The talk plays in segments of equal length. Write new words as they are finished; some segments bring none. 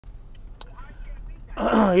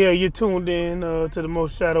Yeah, you tuned in to the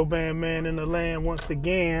most shadow banned man in the land once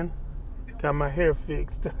again. Got my hair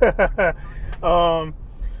fixed. um,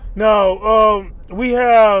 no, we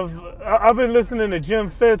have. I've been listening to Jim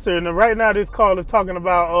Fetzer, and right now this call is talking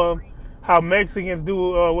about how Mexicans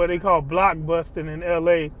do what they call blockbusting in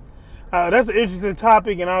L.A. That's an interesting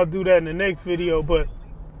topic, and I'll do that in the next video. But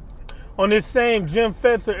on this same Jim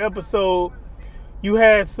Fetzer episode, you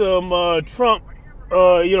had some Trump.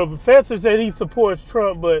 Fetzer said he supports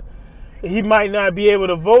Trump, but he might not be able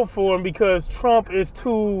to vote for him because Trump is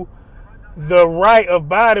to the right of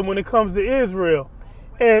Biden when it comes to Israel,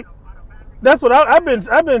 and that's what I've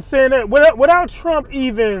been saying that without Trump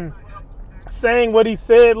even saying what he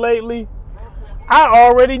said lately. I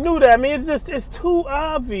already knew that. I mean, it's too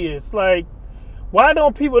obvious. Like, why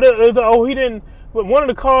don't people? He didn't. One of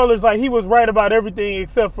the callers, like, he was right about everything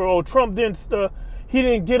except for Trump didn't. He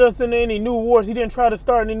didn't get us into any new wars. He didn't try to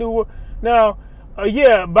start any new war. Now,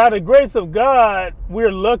 yeah, by the grace of God,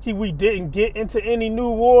 we're lucky we didn't get into any new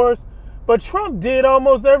wars. But Trump did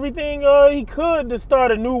almost everything he could to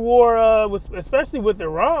start a new war, especially with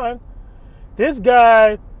Iran. This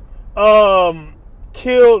guy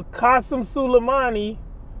killed Qasem Soleimani,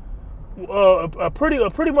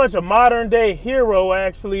 pretty much a modern day hero.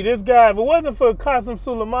 Actually, this guy, if it wasn't for Qasem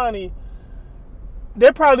Soleimani,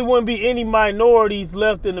 there probably wouldn't be any minorities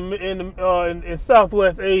left in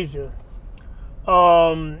Southwest Asia,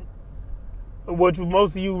 which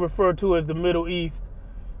most of you refer to as the Middle East.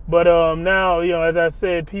 But now, as I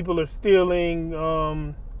said, people are stealing.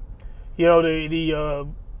 The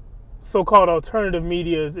so-called alternative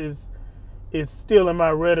media is stealing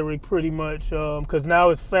my rhetoric pretty much, because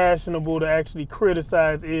now it's fashionable to actually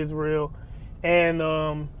criticize Israel and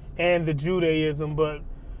the Judaism, but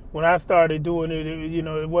when I started doing it,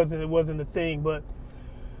 it wasn't a thing. But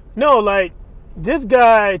no, like, this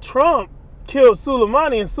guy Trump killed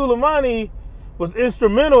Soleimani, and Soleimani was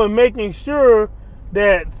instrumental in making sure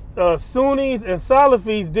that Sunnis and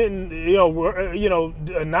Salafis didn't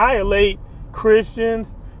annihilate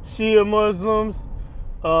Christians, Shia Muslims,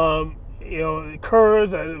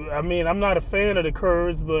 Kurds. I mean, I'm not a fan of the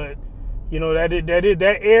Kurds, but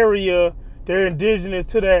that area, they're indigenous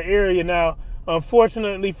to that area now.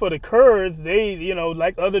 Unfortunately for the Kurds, they,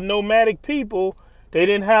 like other nomadic people, they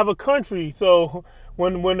didn't have a country. So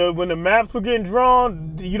when the maps were getting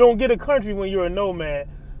drawn, you don't get a country when you're a nomad.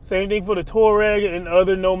 Same thing for the Tuareg and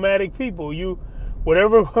other nomadic people.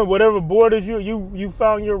 Whatever borders you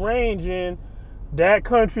found your range in, that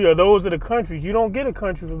country or those are the countries. You don't get a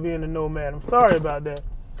country for being a nomad. I'm sorry about that.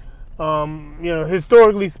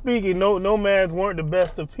 Historically speaking, nomads weren't the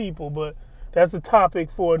best of people, but that's a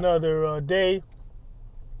topic for another day.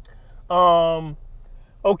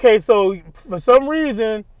 Okay, so for some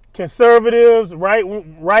reason, conservatives, right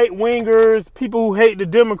wingers, people who hate the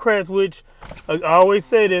Democrats, which I always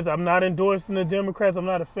say this, I'm not endorsing the Democrats, I'm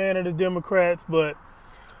not a fan of the Democrats, but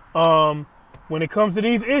when it comes to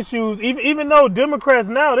these issues, even though Democrats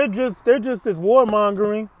now they're just this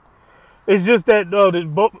warmongering, it's just that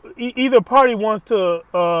either party wants to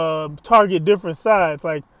target different sides.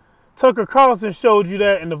 Like Tucker Carlson showed you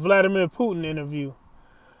that in the Vladimir Putin interview,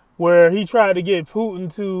 where he tried to get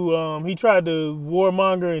Putin to, he tried to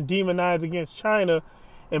warmonger and demonize against China,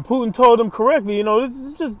 and Putin told him correctly, this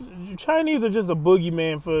is just, Chinese are just a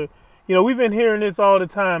boogeyman for, we've been hearing this all the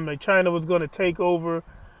time, like China was going to take over.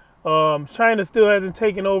 China still hasn't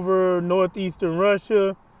taken over northeastern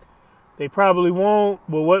Russia. They probably won't,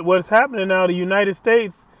 but what's happening now, the United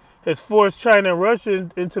States has forced China and Russia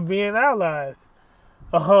into being allies.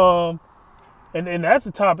 And that's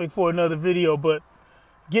a topic for another video, but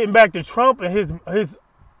getting back to Trump and his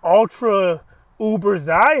ultra uber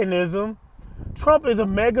Zionism, Trump is a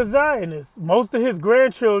mega Zionist. Most of his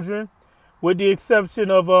grandchildren, with the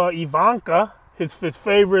exception of Ivanka, his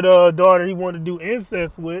favorite daughter he wanted to do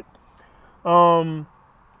incest with,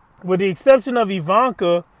 with the exception of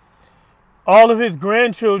Ivanka, all of his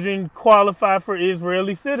grandchildren qualify for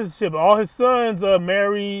Israeli citizenship. All his sons are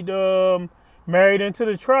married into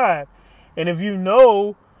the tribe. And if you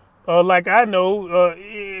know, like I know,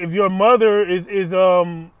 if your mother is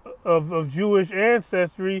of Jewish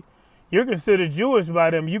ancestry, you're considered Jewish by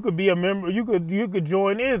them. You could be a member. You could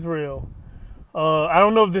join Israel. I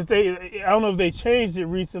don't know if they changed it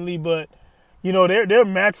recently, but they're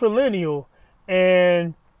matrilineal,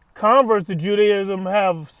 and converts to Judaism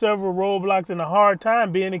have several roadblocks and a hard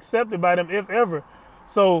time being accepted by them, if ever.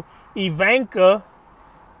 So Ivanka,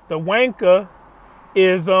 the wanka,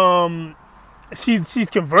 is she's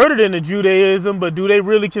converted into Judaism, but do they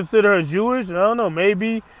really consider her Jewish? I don't know.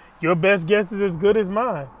 Maybe your best guess is as good as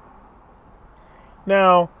mine.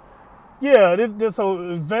 Now, Yeah, so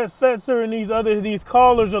Fetzer and these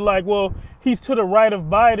callers are like, well, he's to the right of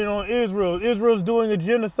Biden on Israel. Israel's doing a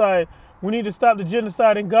genocide. We need to stop the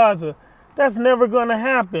genocide in Gaza. That's never going to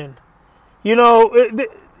happen. You know, the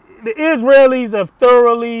Israelis have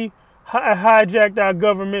thoroughly hijacked our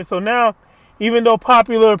government. So now, even though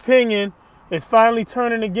popular opinion is finally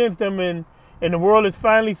turning against them and the world is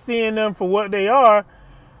finally seeing them for what they are,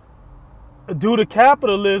 due to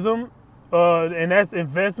capitalism, and that's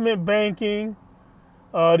investment banking,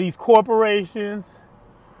 these corporations,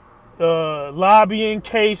 lobbying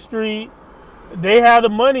K Street. They have the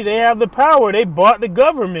money, they have the power. They bought the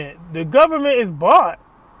government. The government is bought.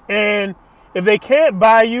 And if they can't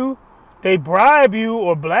buy you, they bribe you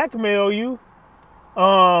or blackmail you.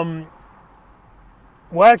 Well,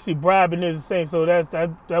 actually, bribing is the same. So that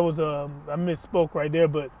was I misspoke right there.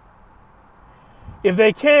 But if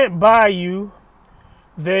they can't buy you,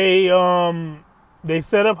 they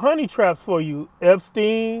set up honey traps for you.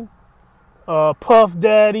 Epstein, Puff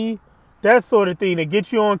Daddy, that sort of thing. They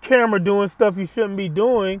get you on camera doing stuff you shouldn't be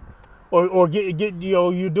doing, or get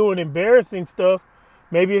you're doing embarrassing stuff.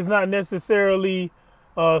 Maybe it's not necessarily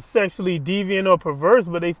sexually deviant or perverse,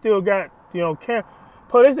 but they still got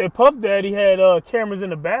They said Puff Daddy had cameras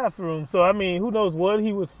in the bathroom. So I mean, who knows what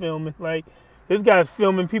he was filming? Like, this guy's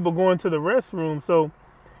filming people going to the restroom. So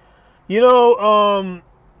yeah,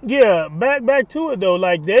 back to it though.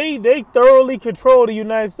 Like they thoroughly control the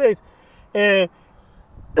United States, and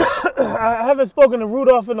I haven't spoken to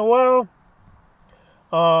Rudolph in a while.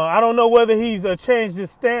 I don't know whether he's changed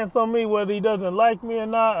his stance on me, whether he doesn't like me or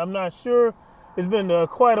not. I'm not sure. It's been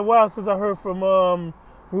quite a while since I heard from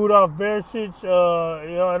Rudolph Bershich,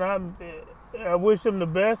 and I wish him the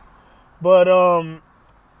best. But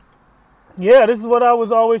yeah, this is what I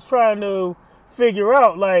was always trying to figure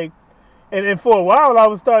out. Like, and for a while I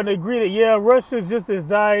was starting to agree that yeah, Russia's just as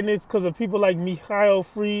Zionist because of people like Mikhail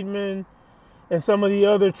Friedman and some of the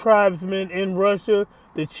other tribesmen in Russia.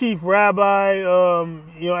 The chief rabbi,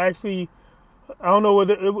 actually, I don't know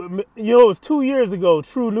whether it was 2 years ago.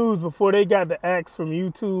 True News, before they got the axe from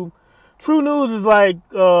YouTube. True News is like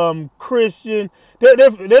Christian.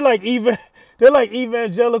 They're like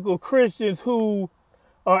evangelical Christians who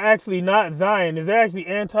are actually not Zionists. They're actually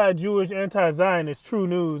anti-Jewish, anti-Zionist. True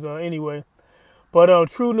News, anyway. But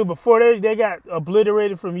True News, before they got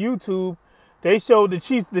obliterated from YouTube, they showed the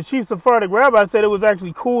chief Sephardic rabbi said it was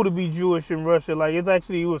actually cool to be Jewish in Russia. Like, it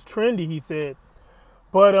was trendy, he said.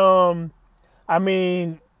 But I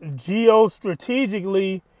mean,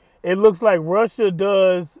 geostrategically, it looks like Russia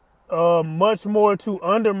does much more to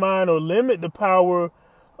undermine or limit the power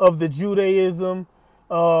of the Judaism.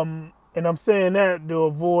 And I'm saying that to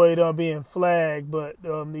avoid being flagged. But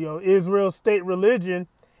Israel's state religion,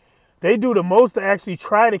 they do the most to actually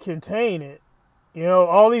try to contain it.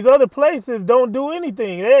 All these other places don't do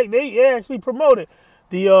anything. They actually promote it.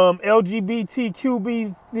 The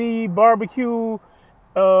LGBTQBC barbecue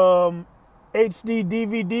HD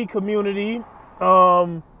DVD community,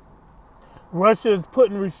 Russia's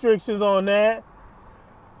putting restrictions on that.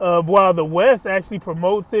 While the West actually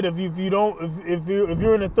promotes it. If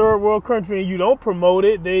you're in a third world country and you don't promote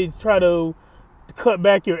it, they try to cut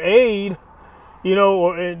back your aid,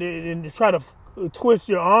 and try to twist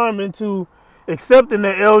your arm into accepting the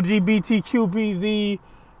LGBTQPZ,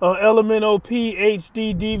 LMNOP,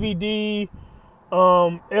 HD, DVD,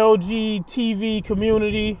 LG TV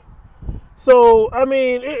community. So, I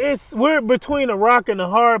mean, we're between a rock and a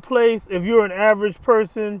hard place if you're an average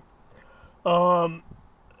person, and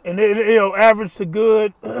average to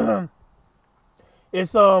good.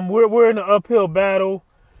 It's we're in an uphill battle.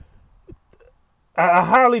 I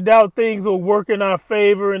highly doubt things will work in our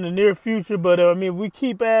favor in the near future, but I mean, if we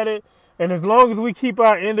keep at it, and as long as we keep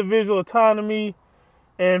our individual autonomy,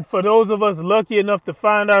 and for those of us lucky enough to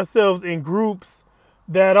find ourselves in groups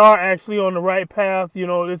that are actually on the right path,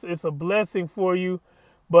 it's a blessing for you.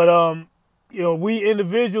 But we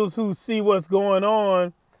individuals who see what's going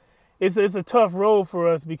on, it's a tough road for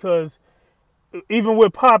us, because even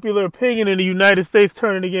with popular opinion in the United States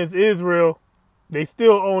turning against Israel, they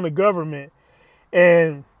still own the government.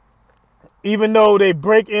 And even though they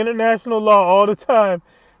break international law all the time,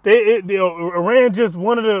 Iran just,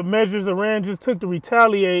 one of the measures Iran just took to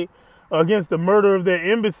retaliate against the murder of their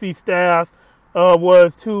embassy staff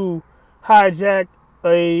was to hijack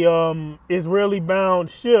a Israeli-bound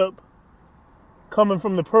ship coming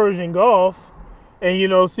from the Persian Gulf.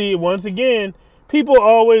 And, see, once again, people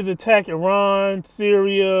always attack Iran,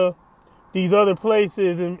 Syria, these other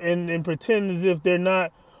places and pretend as if they're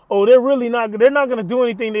not, they're not going to do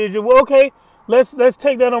anything to Israel. Well, okay, let's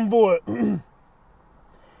take that on board.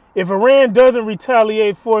 if Iran doesn't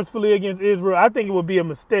retaliate forcefully against Israel, I think it would be a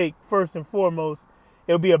mistake, first and foremost.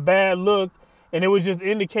 It would be a bad look, and it would just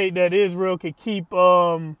indicate that Israel could keep,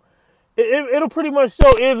 it'll pretty much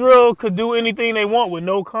show Israel could do anything they want with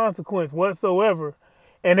no consequence whatsoever.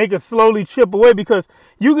 And they could slowly chip away, because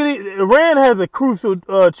Iran has a crucial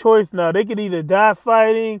choice now. They could either die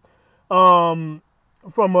fighting from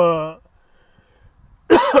a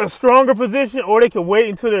stronger position, or they could wait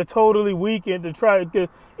until they're totally weakened to try. Because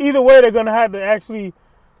either way, they're going to have to actually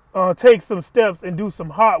take some steps and do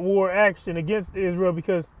some hot war action against Israel,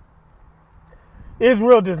 because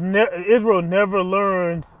Israel never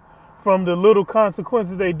learns from the little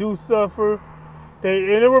consequences they do suffer.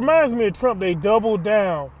 And it reminds me of Trump. They double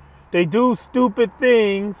down. They do stupid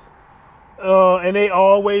things, and they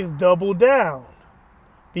always double down.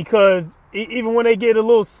 Because even when they get a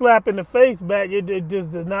little slap in the face back, it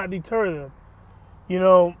just does not deter them. You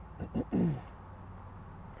know,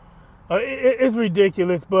 it's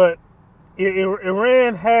ridiculous, but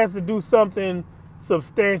Iran has to do something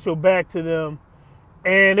substantial back to them.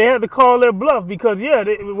 And they had to call their bluff, because,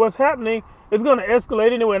 what's happening is going to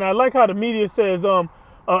escalate anyway. And I like how the media says, and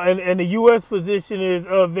the U.S. position is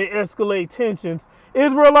they escalate tensions.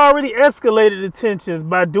 Israel already escalated the tensions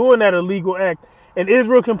by doing that illegal act. And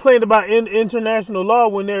Israel complained about international law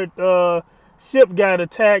when their ship got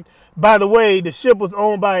attacked. By the way, the ship was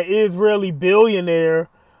owned by an Israeli billionaire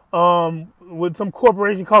with some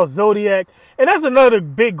corporation called Zodiac. And that's another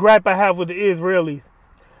big gripe I have with the Israelis.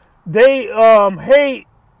 They hate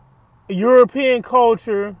European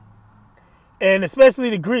culture, and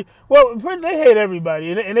especially the Greek. Well, they hate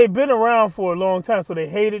everybody, and they've been around for a long time. So they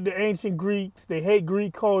hated the ancient Greeks. They hate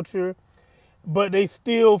Greek culture, but they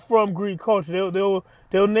steal from Greek culture.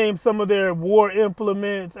 They'll name some of their war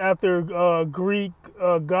implements after Greek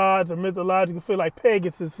gods or mythological figures, like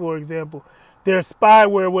Pegasus, for example. Their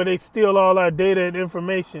spyware, where they steal all our data and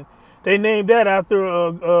information. They named that after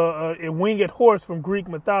a winged horse from Greek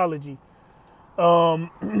mythology.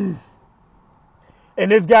 And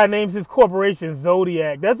this guy names his corporation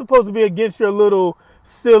Zodiac. That's supposed to be against your little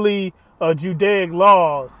silly Judaic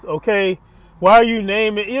laws, okay? Why are you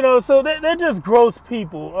naming, so they're just gross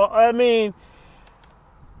people. I mean,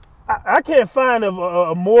 I can't find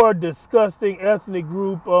a more disgusting ethnic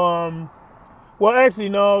group. Well, actually,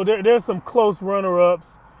 no, there's some close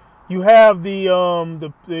runner-ups. You have the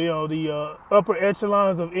upper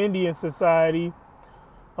echelons of Indian society,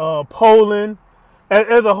 Poland.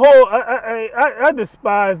 As a whole, I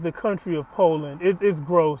despise the country of Poland. It's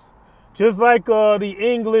gross. Just like the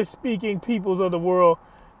English-speaking peoples of the world,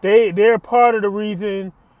 they're part of the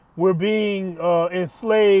reason we're being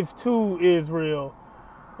enslaved to Israel.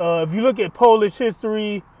 If you look at Polish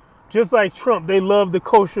history, just like Trump, they love the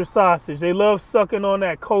kosher sausage. They love sucking on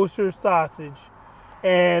that kosher sausage.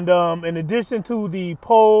 And in addition to the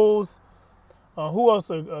Poles, who else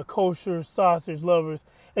are kosher sausage lovers?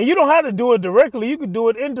 And you don't have to do it directly. You can do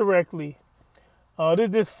it indirectly.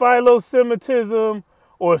 This philo-Semitism,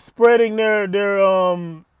 or spreading their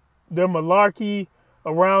malarkey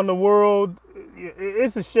around the world,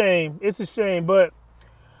 it's a shame. It's a shame. But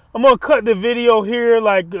I'm going to cut the video here,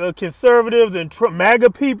 like conservatives and MAGA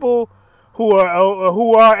people who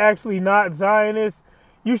are actually not Zionists.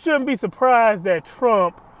 You shouldn't be surprised that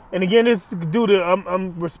Trump, and again, this is due to,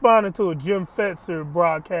 I'm responding to a Jim Fetzer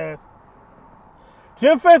broadcast.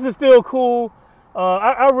 Jim Fetzer's still cool.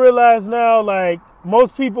 I realize now, like,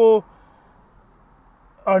 most people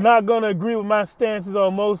are not going to agree with my stances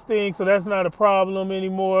on most things, so that's not a problem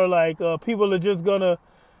anymore. Like, people are going to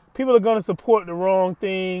support the wrong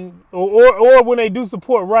thing, or when they do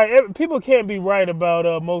support right, people can't be right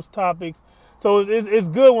about most topics. So it's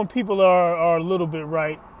good when people are a little bit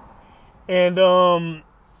right. And,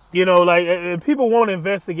 people won't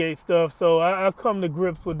investigate stuff. So I've come to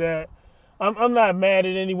grips with that. I'm not mad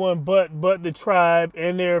at anyone but the tribe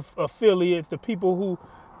and their affiliates, the people who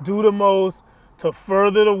do the most to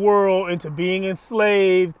further the world into being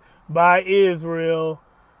enslaved by Israel.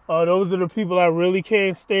 Those are the people I really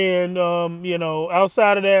can't stand.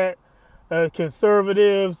 Outside of that,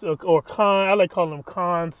 conservatives or I like calling them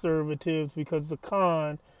conservatives because it's a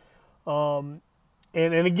con. And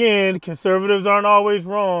again, conservatives aren't always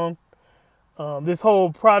wrong. This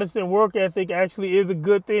whole Protestant work ethic actually is a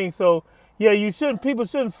good thing. So yeah, people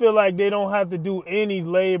shouldn't feel like they don't have to do any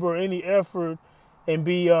labor, any effort, and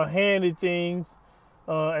be handed things.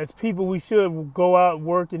 As people, we should go out,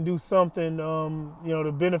 work, and do something,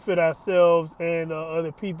 to benefit ourselves and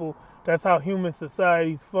other people. That's how human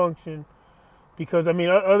societies function. Because,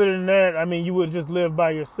 other than that, you would just live by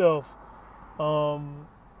yourself.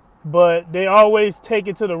 But they always take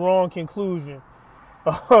it to the wrong conclusion.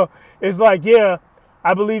 It's like, yeah,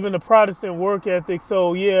 I believe in the Protestant work ethic.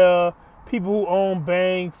 So yeah, people who own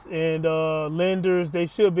banks and lenders, they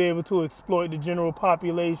should be able to exploit the general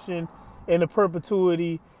population in a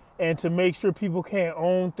perpetuity, and to make sure people can't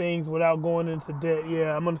own things without going into debt.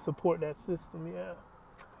 Yeah, I'm gonna support that system. Yeah,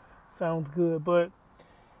 sounds good. But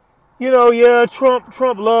yeah,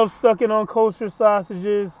 Trump loves sucking on kosher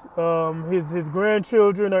sausages. His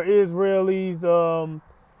grandchildren are Israelis.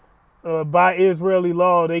 By Israeli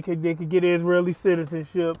law, they could get Israeli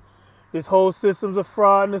citizenship. This whole system's a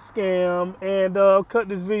fraud and a scam. And cut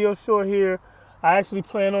this video short here. I actually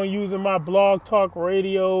plan on using my blog talk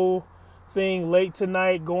radio thing late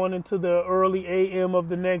tonight, going into the early AM of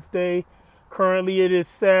the next day. Currently, it is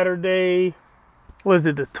Saturday. What is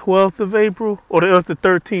it, the 12th of April? Or it was the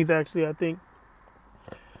 13th, actually, I think.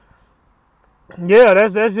 Yeah,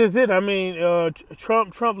 that's just it. I mean,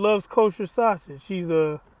 Trump loves kosher sausage. He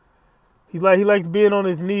likes being on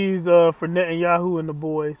his knees for Netanyahu and the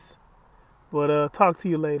boys. But talk to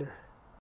you later.